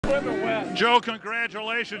Joe,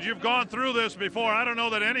 congratulations. You've gone through this before. I don't know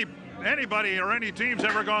that anybody or any team's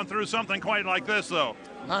ever gone through something quite like this, though.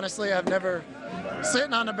 Honestly, I've never,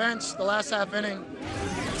 sitting on the bench the last half inning,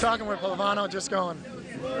 talking with Pavano, just going,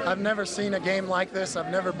 I've never seen a game like this.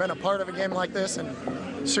 I've never been a part of a game like this.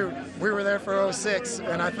 And shoot, we were there for 06,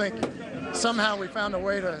 and I think somehow we found a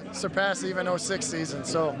way to surpass even 06 season.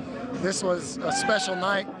 So this was a special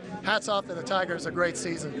night. Hats off to the Tigers, a great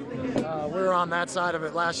season. We were on that side of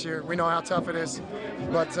it last year. We know how tough it is,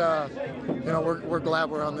 but you know, we're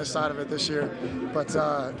glad we're on this side of it this year. But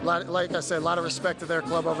like I said, a lot of respect to their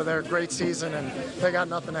club over there. Great season, and they got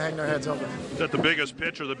nothing to hang their heads over. Is that the biggest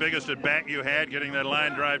pitch or the biggest at bat you had, getting that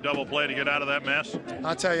line drive double play to get out of that mess?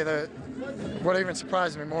 I'll tell you that what even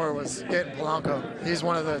surprised me more was getting Polanco. He's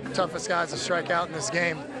one of the toughest guys to strike out in this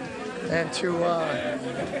game. And to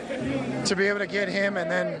be able to get him and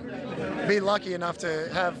then be lucky enough to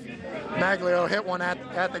have Maglio hit one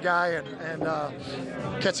at the guy and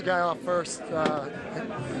catch the guy off first. Got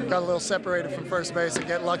a little separated from first base and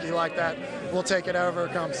get lucky like that. We'll take it however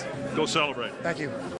it comes. Go celebrate. Thank you.